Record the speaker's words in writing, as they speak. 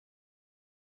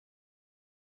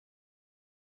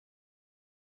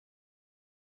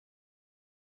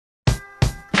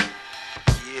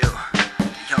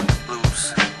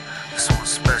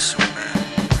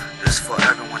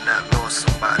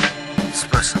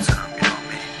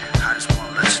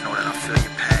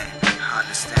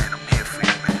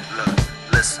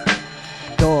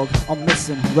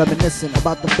reminiscing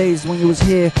about the days when you was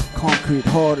here. Concrete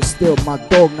hard as steel, my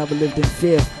dog never lived in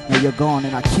fear. Now you're gone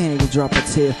and I can't even drop a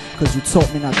tear, cause you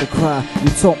taught me not to cry. You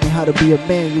taught me how to be a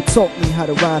man, you taught me how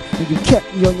to ride, and you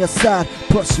kept me on your side.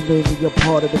 Plus you made me a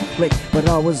part of the clique, but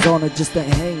I was on it just to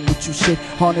hang with you shit,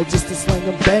 on it just to sling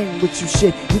and bang with you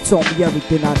shit. You taught me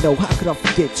everything I know, how could I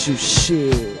forget you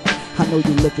shit? I know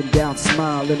you looking down,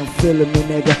 smiling, I'm feeling me,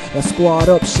 nigga. That squad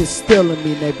up shit still in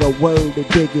me, nigga. Word to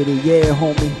diggity, yeah,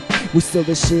 homie. We still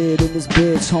the shit in this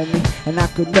bitch, homie. And I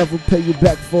could never pay you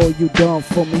back for all you done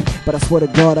for me, but I swear to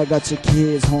God I got your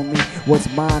kids, homie.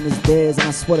 What's mine is theirs, and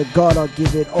I swear to God I'll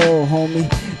give it all, homie,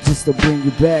 just to bring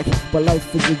you back. But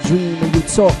life is a dream and you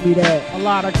taught me that. A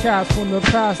lot of cats from the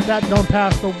past that done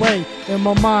passed away. In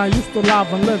my mind, you still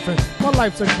alive and living. My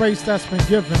life's a grace that's been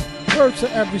given. Word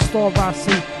to every store I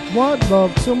see. One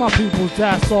love to my peoples,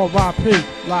 that's R.I.P.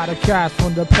 A lot of cats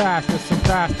from the past that's been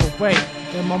passed away.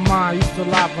 In my mind, you still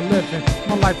alive and living.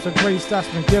 My life's a grace that's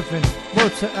been given.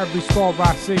 Word to every store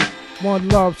I see. One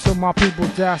love to my people,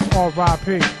 that's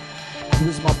R.I.P. You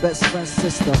was my best friend's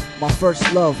sister, my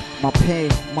first love, my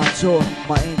pain, my joy,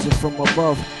 my angel from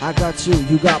above. I got you,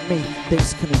 you got me,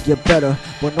 things couldn't get better,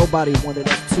 but nobody wanted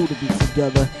us two to be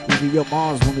together. Even your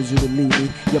moms wanted you to leave me,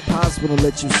 your pops wouldn't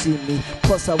let you see me.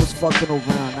 Plus I was fucking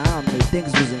around, I admit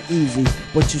things wasn't easy,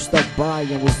 but you stuck by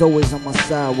and was always on my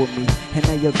side with me. And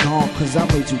now you're gone, cause I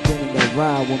made you get in that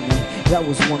ride with me. That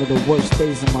was one of the worst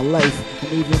days of my life,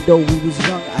 and even though we was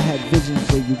young, I had visions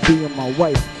of you being my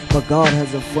wife. But God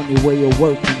has a funny way of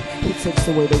working. He takes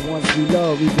away the ones we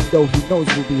love, even though he knows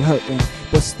we'll be hurting.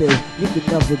 But still, you can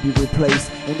never be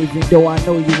replaced. And even though I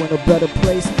know you in a better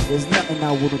place, there's nothing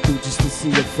I wouldn't do just to see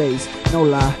your face. No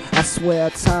lie, I swear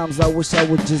at times I wish I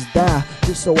would just die,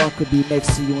 just so I could be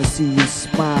next to you and see you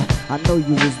smile. I know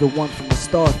you was the one from the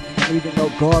start, and even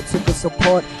though God took us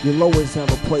apart, you'll always have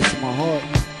a place in my heart.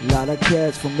 A lot of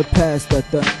cats from the past that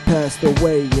done passed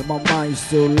away. In my mind, you're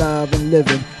still alive and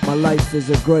living. My life is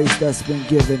a grace that's been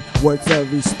given. Word to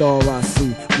every star I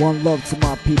see. One love to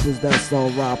my peoples, that's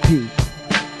R.I.P.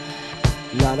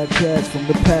 A lot of cats from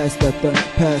the past that done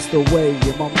passed away.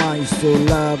 In my mind, you're still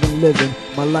alive and living.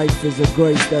 My life is a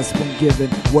grace that's been given.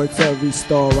 Word to every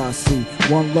star I see.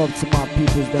 One love to my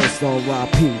peoples, that's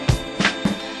R.I.P.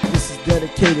 This is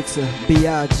dedicated to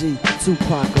B.I.G.,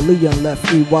 Tupac, Aaliyah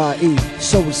left E.Y.E.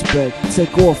 Show respect,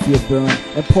 take off your burn,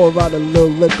 and pour out a little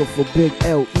liquor for Big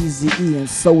L, Eazy-E, and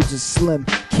Soldier Slim.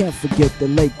 Can't forget the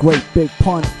late great Big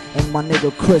Pun, and my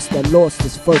nigga Chris that lost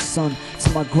his first son. To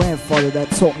my grandfather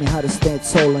that taught me how to stand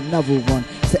tall and never run.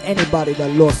 To anybody that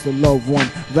lost a loved one,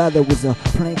 rather it was a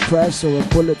plane crash or a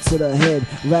bullet to the head,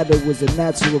 rather it was a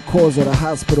natural cause or the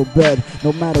hospital bed.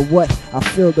 No matter what, I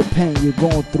feel the pain you're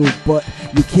going through, but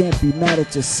you can't be mad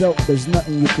at yourself. There's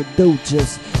nothing you can do,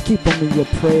 just keep them in your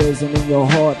prayers and in your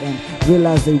heart, and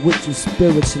realize they with you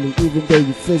spiritually, even though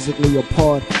you're physically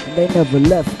apart. And they never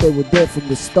left, they were there from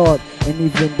the start. And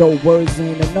even though words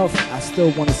ain't enough, I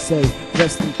still wanna say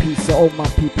rest in peace to all my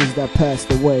peoples that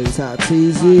passed away.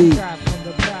 T.Z.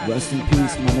 Rest in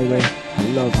peace, my nigga. I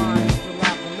love you, man.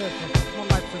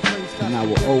 And I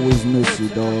will always miss you,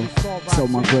 dog. Tell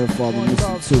my grandfather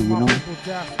miss you too, you know?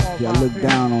 Yeah, I look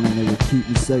down on a nigga, keep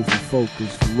me safe and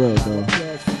focused, for real, dog.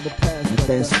 And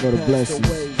thanks for the blessings.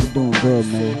 You're doing good,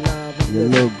 man. Your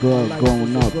little girl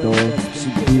growing up, dog.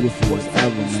 She beautiful as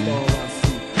ever, man.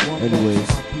 Anyways,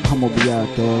 I'ma be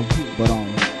out, dog. But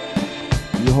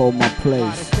you hold my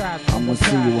place. I'ma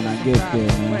see you when I get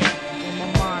there, man.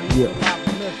 Yeah.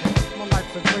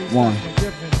 One.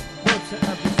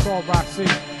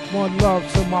 One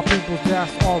love to my people,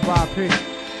 that's R.I.P.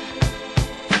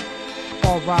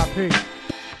 R.I.P.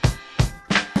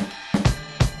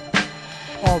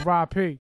 R.I.P.